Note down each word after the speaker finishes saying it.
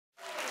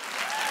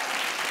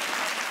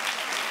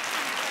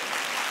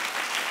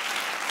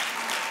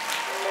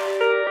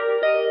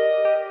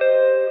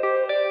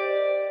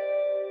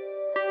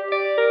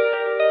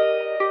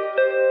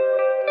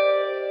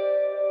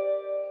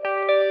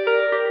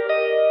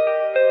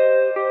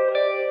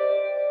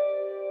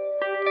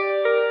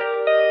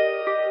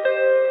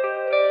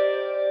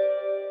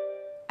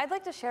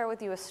to share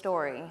with you a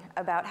story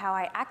about how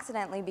I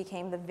accidentally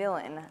became the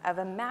villain of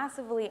a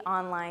massively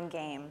online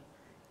game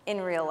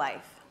in real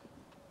life.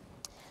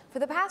 For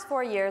the past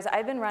 4 years,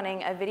 I've been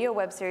running a video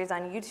web series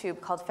on YouTube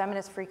called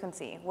Feminist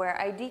Frequency, where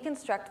I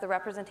deconstruct the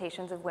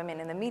representations of women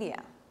in the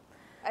media.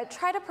 I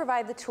try to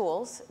provide the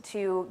tools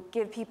to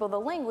give people the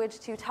language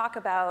to talk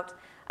about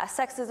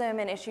sexism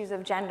and issues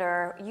of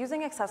gender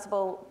using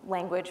accessible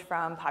language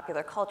from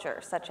popular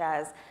culture, such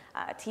as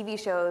TV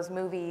shows,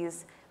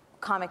 movies,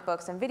 comic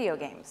books, and video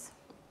games.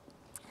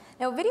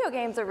 Now, video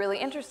games are really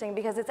interesting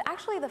because it's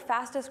actually the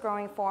fastest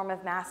growing form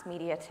of mass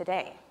media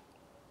today.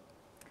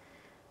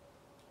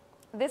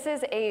 This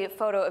is a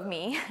photo of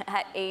me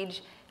at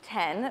age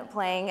 10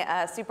 playing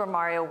Super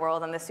Mario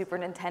World on the Super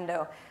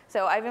Nintendo.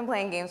 So I've been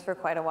playing games for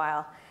quite a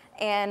while.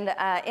 And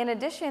in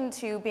addition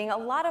to being a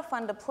lot of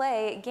fun to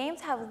play,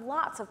 games have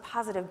lots of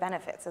positive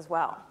benefits as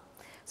well.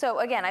 So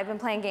again, I've been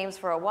playing games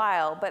for a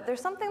while, but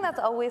there's something that's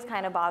always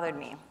kind of bothered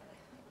me.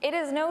 It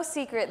is no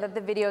secret that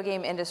the video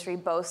game industry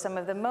boasts some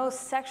of the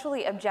most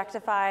sexually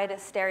objectified,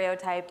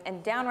 stereotyped,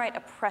 and downright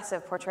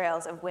oppressive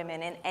portrayals of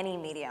women in any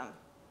medium.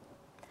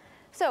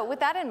 So with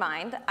that in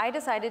mind, I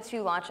decided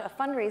to launch a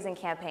fundraising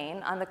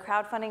campaign on the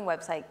crowdfunding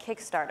website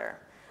Kickstarter,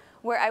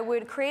 where I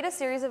would create a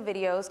series of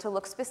videos to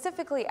look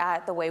specifically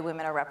at the way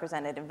women are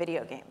represented in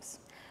video games.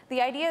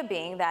 The idea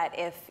being that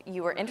if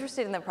you were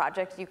interested in the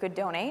project, you could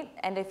donate,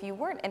 and if you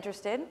weren't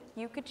interested,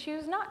 you could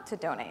choose not to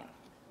donate.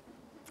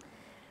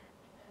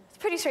 It's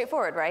pretty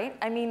straightforward, right?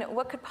 I mean,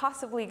 what could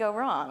possibly go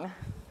wrong?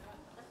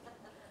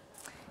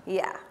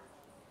 Yeah.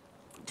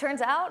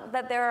 Turns out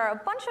that there are a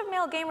bunch of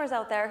male gamers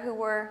out there who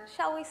were,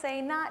 shall we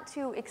say, not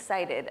too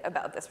excited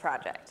about this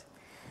project.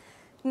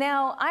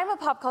 Now, I'm a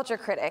pop culture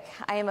critic,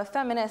 I am a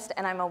feminist,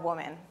 and I'm a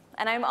woman.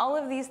 And I'm all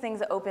of these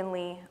things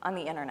openly on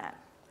the internet.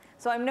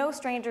 So I'm no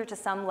stranger to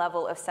some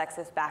level of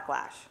sexist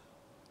backlash.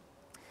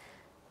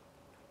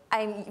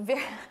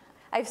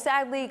 I've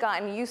sadly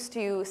gotten used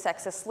to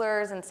sexist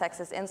slurs and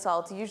sexist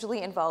insults,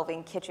 usually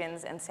involving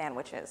kitchens and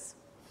sandwiches.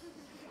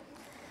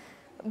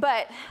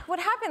 But what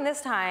happened this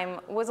time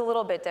was a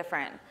little bit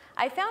different.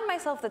 I found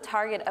myself the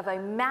target of a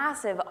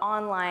massive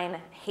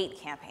online hate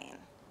campaign.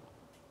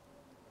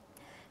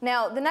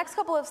 Now, the next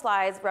couple of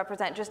slides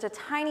represent just a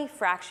tiny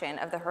fraction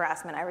of the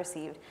harassment I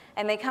received,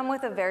 and they come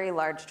with a very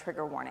large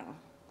trigger warning.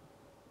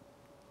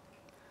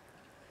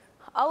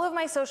 All of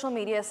my social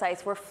media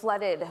sites were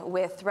flooded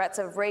with threats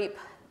of rape,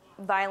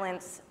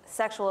 violence,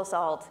 sexual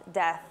assault,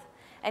 death,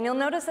 and you'll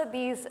notice that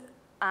these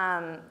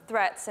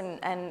threats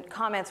and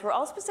comments were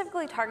all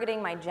specifically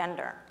targeting my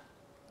gender.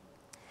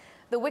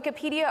 The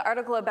Wikipedia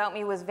article about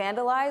me was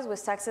vandalized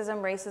with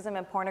sexism, racism,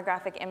 and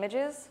pornographic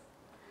images.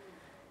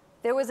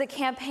 There was a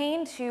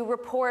campaign to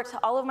report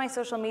all of my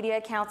social media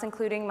accounts,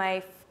 including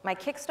my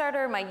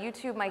Kickstarter, my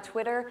YouTube, my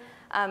Twitter,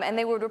 and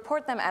they would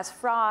report them as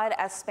fraud,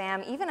 as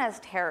spam, even as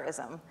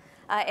terrorism,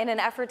 in an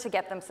effort to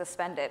get them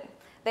suspended.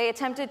 They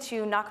attempted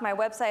to knock my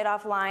website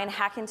offline,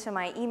 hack into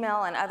my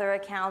email and other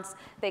accounts.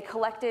 They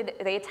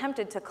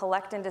attempted to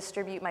collect and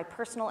distribute my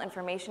personal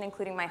information,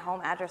 including my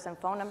home address and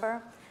phone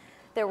number.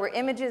 There were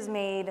images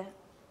made,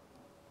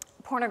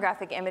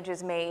 pornographic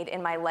images made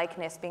in my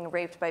likeness being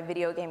raped by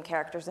video game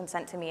characters and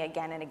sent to me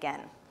again and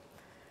again.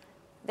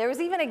 There was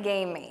even a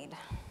game made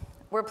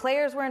where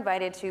players were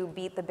invited to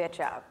beat the bitch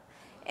up,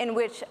 in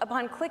which,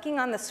 upon clicking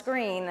on the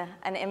screen,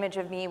 an image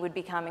of me would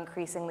become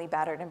increasingly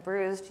battered and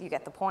bruised. You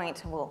get the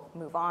point. We'll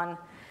move on.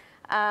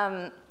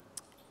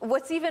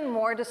 What's even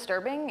more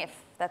disturbing, if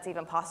that's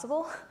even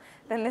possible,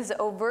 than this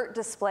overt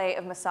display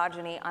of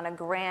misogyny on a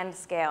grand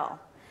scale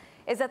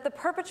is that the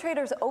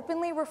perpetrators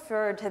openly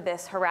referred to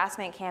this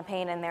harassment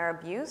campaign and their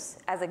abuse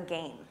as a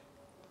game.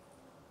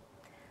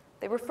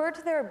 They referred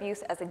to their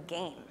abuse as a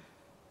game.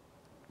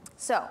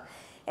 So,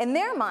 in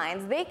their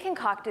minds, they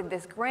concocted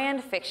this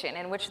grand fiction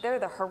in which they're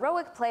the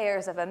heroic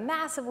players of a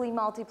massively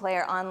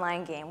multiplayer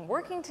online game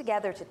working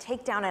together to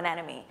take down an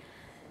enemy.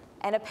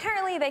 And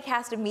apparently they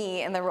casted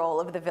me in the role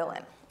of the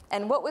villain.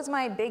 And what was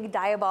my big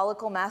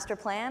diabolical master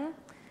plan?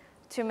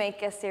 To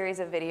make a series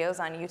of videos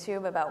on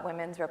YouTube about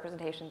women's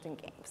representations in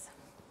games.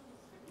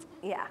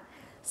 Yeah.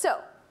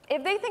 So,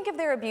 if they think of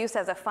their abuse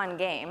as a fun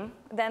game,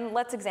 then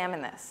let's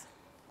examine this.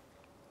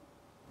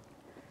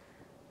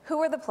 Who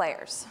are the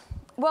players?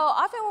 Well,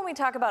 often when we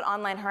talk about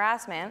online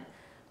harassment,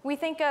 we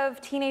think of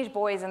teenage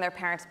boys in their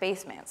parents'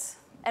 basements.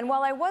 And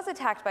while I was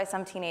attacked by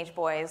some teenage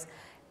boys,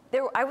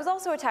 I was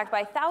also attacked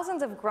by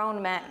thousands of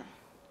grown men.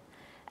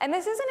 And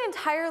this isn't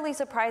entirely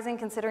surprising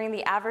considering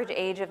the average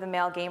age of the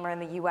male gamer in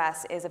the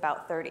US is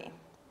about 30.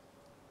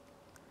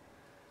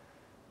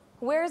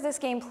 Where is this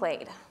game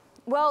played?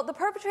 Well, the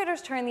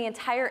perpetrators turned the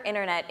entire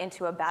internet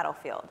into a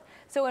battlefield.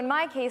 So in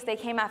my case, they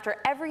came after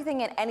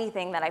everything and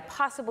anything that I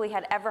possibly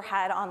had ever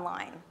had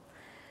online.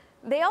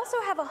 They also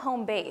have a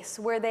home base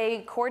where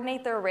they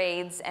coordinate their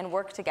raids and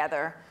work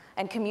together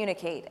and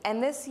communicate.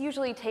 And this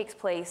usually takes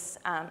place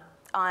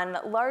on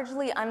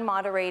largely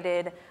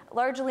unmoderated,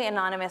 largely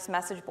anonymous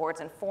message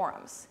boards and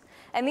forums.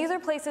 And these are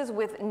places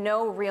with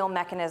no real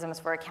mechanisms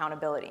for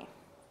accountability.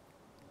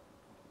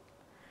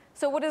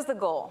 So what is the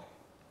goal?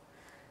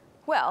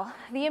 Well,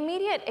 the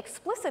immediate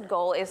explicit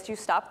goal is to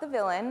stop the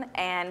villain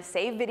and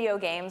save video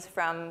games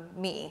from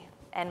me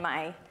and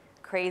my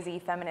crazy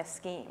feminist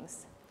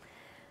schemes.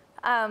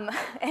 And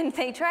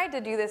they tried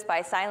to do this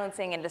by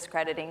silencing and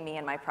discrediting me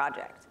and my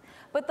project.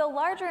 But the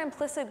larger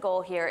implicit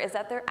goal here is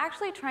that they're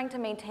actually trying to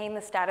maintain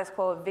the status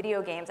quo of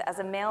video games as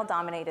a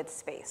male-dominated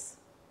space,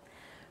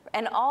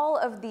 and all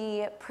of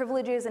the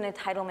privileges and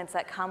entitlements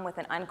that come with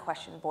an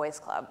unquestioned boys'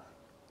 club.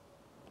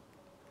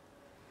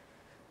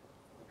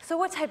 So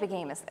what type of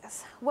game is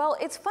this? Well,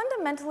 it's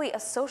fundamentally a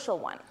social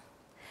one.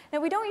 Now,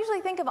 we don't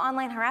usually think of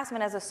online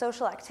harassment as a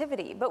social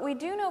activity, but we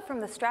do know from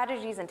the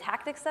strategies and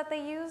tactics that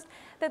they used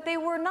that they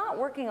were not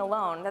working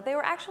alone, that they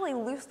were actually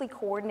loosely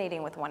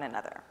coordinating with one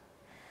another.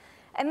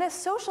 And this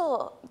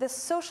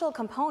social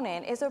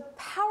component is a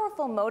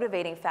powerful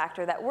motivating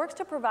factor that works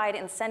to provide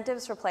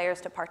incentives for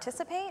players to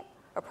participate,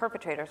 or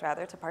perpetrators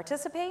rather, to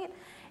participate,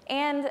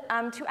 and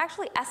to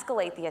actually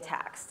escalate the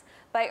attacks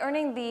by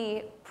earning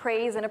the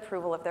praise and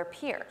approval of their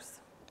peers.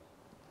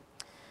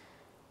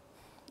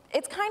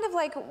 It's kind of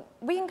like,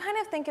 we can kind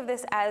of think of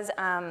this as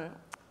an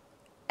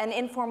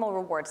informal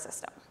reward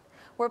system,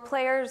 where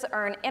players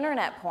earn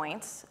internet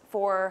points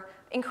for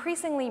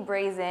increasingly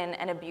brazen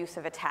and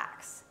abusive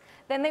attacks.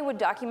 Then they would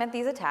document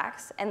these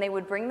attacks, and they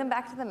would bring them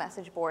back to the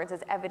message boards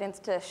as evidence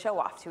to show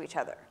off to each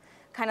other,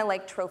 kind of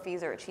like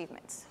trophies or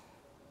achievements.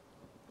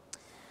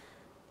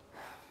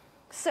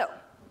 So,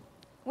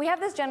 we have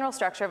this general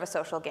structure of a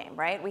social game,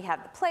 right? We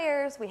have the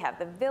players, we have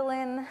the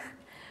villain,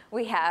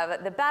 we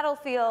have the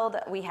battlefield,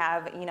 we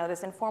have,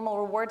 this informal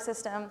reward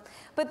system.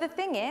 But the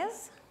thing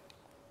is,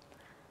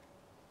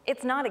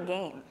 it's not a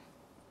game.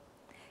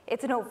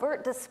 It's an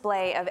overt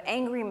display of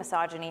angry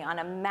misogyny on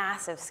a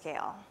massive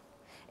scale.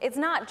 It's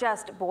not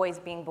just boys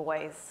being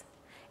boys.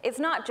 It's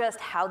not just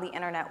how the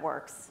internet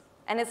works.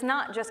 And it's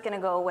not just going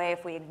to go away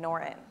if we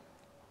ignore it.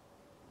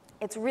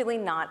 It's really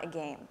not a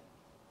game.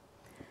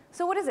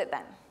 So what is it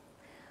then?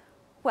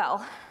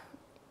 Well,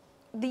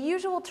 the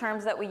usual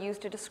terms that we use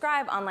to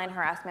describe online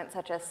harassment,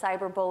 such as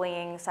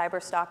cyberbullying,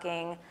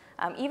 cyberstalking,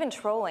 even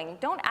trolling,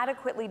 don't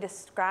adequately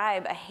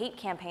describe a hate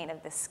campaign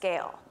of this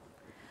scale.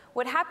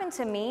 What happened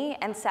to me,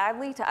 and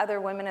sadly to other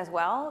women as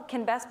well,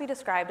 can best be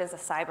described as a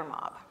cyber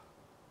mob.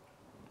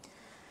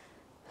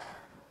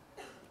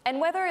 And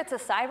whether it's a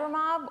cyber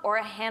mob or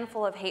a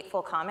handful of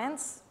hateful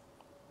comments,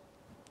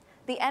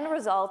 the end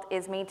result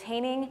is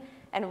maintaining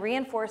and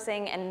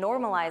reinforcing and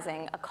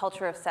normalizing a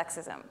culture of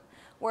sexism,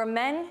 where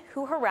men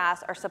who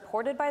harass are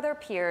supported by their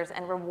peers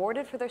and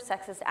rewarded for their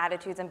sexist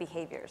attitudes and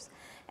behaviors,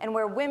 and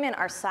where women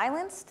are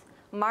silenced,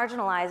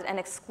 marginalized, and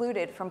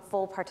excluded from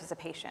full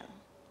participation.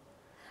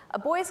 A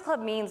boys' club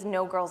means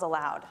no girls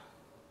allowed.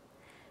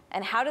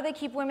 And how do they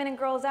keep women and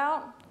girls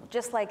out?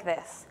 Just like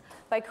this,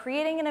 by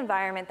creating an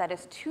environment that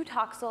is too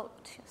toxic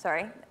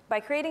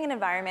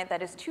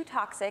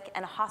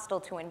and hostile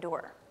to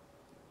endure.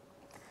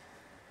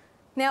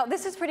 Now,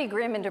 this is pretty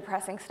grim and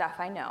depressing stuff,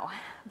 I know,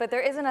 but there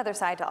is another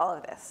side to all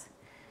of this.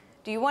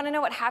 Do you want to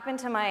know what happened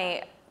to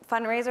my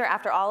fundraiser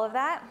after all of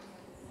that?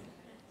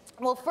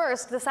 Well,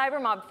 first, the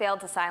cyber mob failed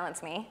to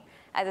silence me,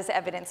 as is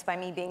evidenced by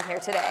me being here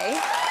today.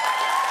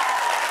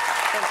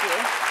 Thank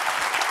you.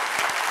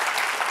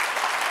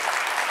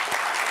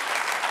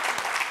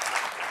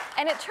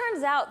 And it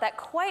turns out that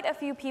quite a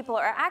few people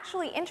are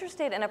actually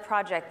interested in a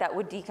project that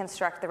would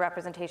deconstruct the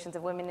representations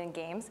of women in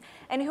games,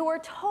 and who are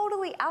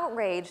totally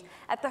outraged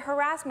at the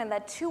harassment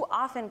that too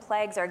often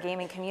plagues our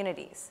gaming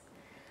communities.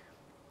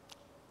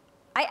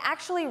 I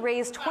actually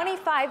raised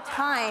 25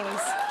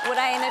 times what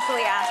I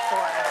initially asked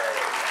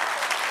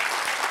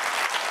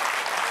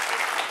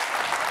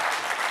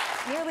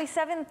for. Nearly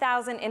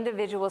 7,000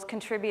 individuals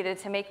contributed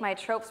to make my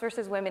Tropes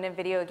versus Women in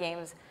Video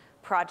Games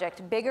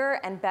project bigger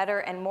and better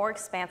and more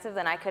expansive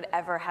than I could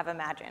ever have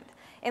imagined.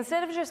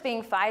 Instead of just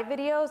being 5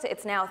 videos,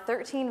 it's now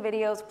 13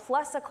 videos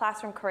plus a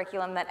classroom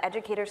curriculum that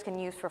educators can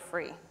use for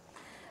free.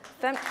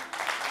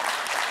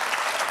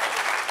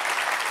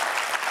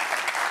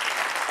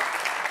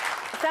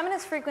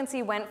 Feminist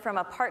Frequency went from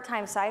a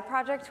part-time side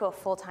project to a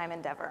full-time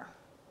endeavor.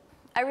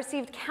 I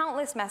received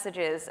countless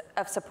messages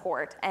of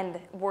support and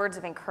words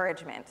of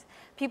encouragement.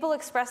 People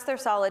expressed their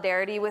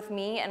solidarity with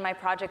me and my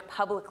project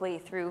publicly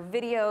through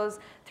videos,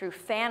 through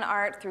fan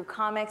art, through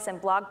comics and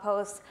blog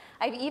posts.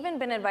 I've even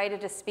been invited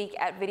to speak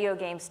at video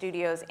game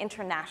studios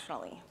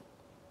internationally.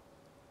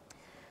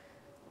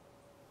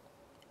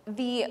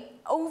 The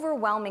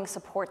overwhelming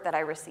support that I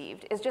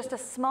received is just a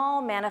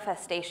small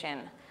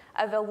manifestation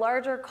of a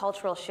larger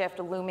cultural shift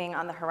looming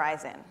on the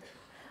horizon.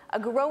 A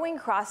growing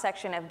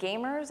cross-section of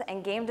gamers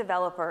and game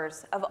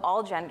developers of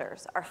all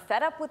genders are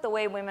fed up with the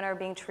way women are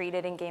being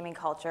treated in gaming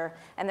culture,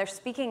 and they're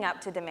speaking up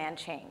to demand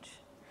change.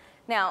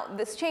 Now,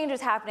 this change is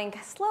happening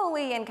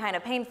slowly and kind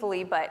of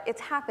painfully, but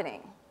it's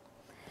happening.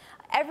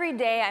 Every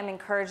day I'm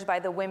encouraged by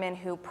the women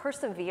who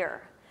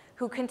persevere,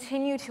 who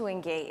continue to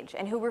engage,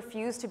 and who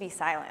refuse to be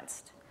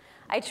silenced.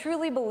 I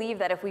truly believe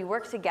that if we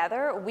work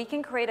together, we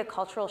can create a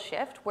cultural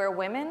shift where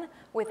women,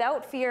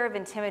 without fear of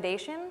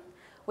intimidation,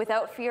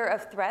 without fear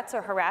of threats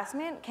or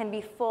harassment can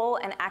be full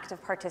and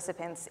active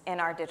participants in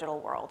our digital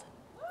world.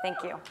 Thank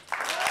you.